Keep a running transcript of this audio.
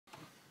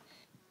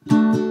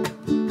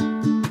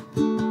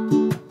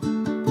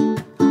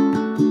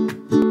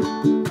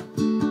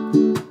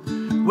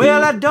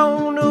I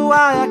don't know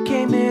why I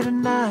came here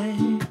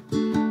tonight.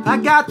 I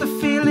got the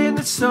feeling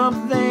that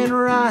something ain't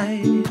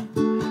right.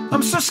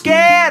 I'm so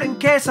scared in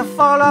case I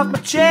fall off my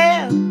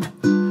chair,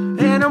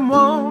 and I'm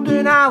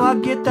wondering how I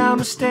get down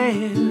the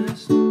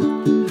stairs.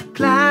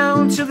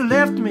 Clown to the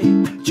left of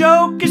me,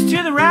 jokers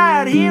to the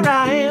right. Here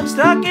I am,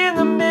 stuck in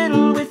the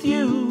middle with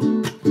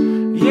you.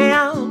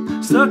 Yeah,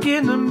 I'm stuck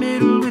in the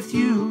middle with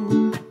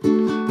you,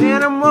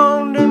 and I'm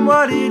wondering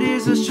what it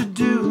is I should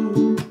do.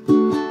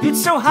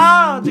 It's so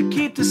hard to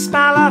keep the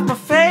smile off my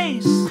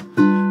face,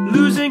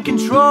 losing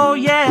control,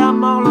 yeah,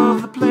 I'm all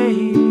over the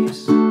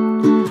place.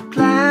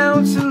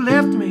 Clowns to the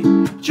left of me,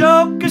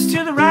 jokers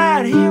to the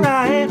right. Here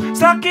I am,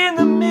 stuck in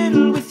the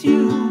middle with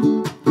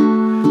you.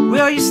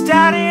 Well, you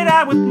started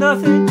out with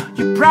nothing,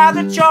 you're proud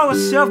that you're a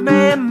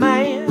self-made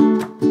man,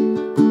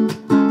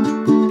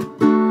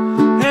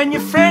 and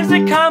your friends,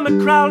 they come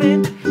a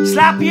crawling,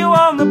 slap you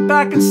on the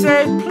back and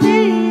say,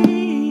 please,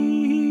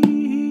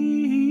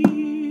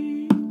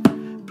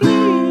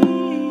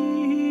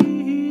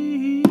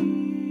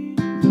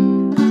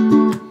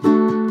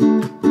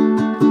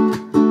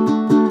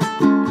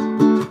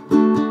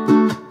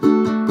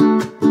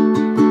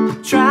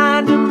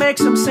 make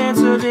some sense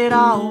of it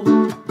all,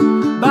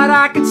 but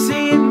I can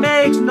see it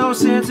makes no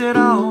sense at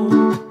all.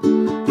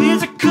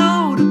 Is it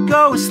cool to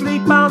go and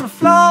sleep on the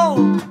floor?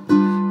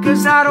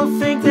 'Cause I don't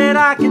think that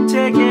I can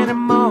take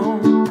anymore.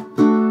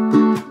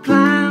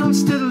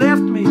 Clowns to the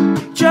left of me,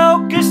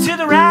 jokers to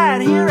the right.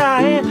 Here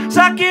I am,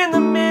 stuck in the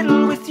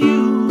middle with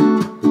you.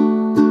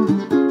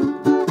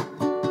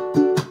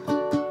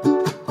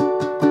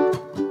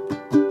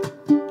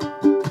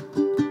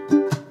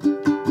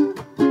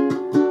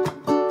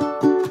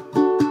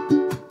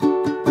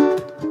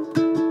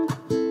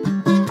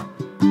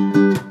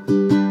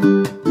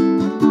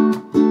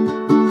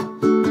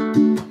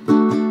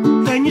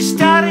 You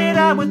started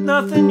out with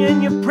nothing,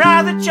 and you're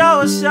proud that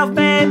you're a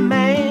self-made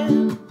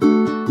man,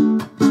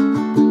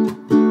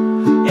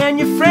 and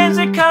your friends,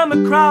 they come a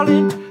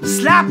crawling,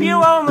 slap you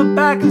on the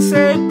back and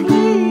say,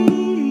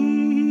 please,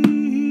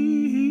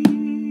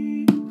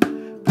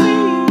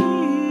 please.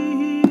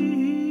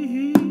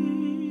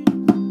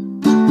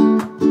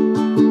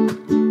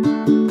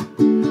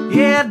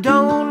 Yeah, I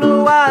don't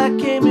know why I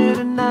came here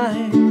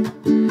tonight.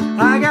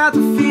 I got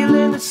the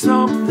feeling that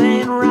something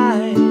ain't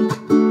right.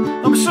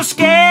 I'm so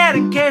scared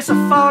in case I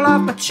fall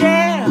off my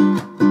chair,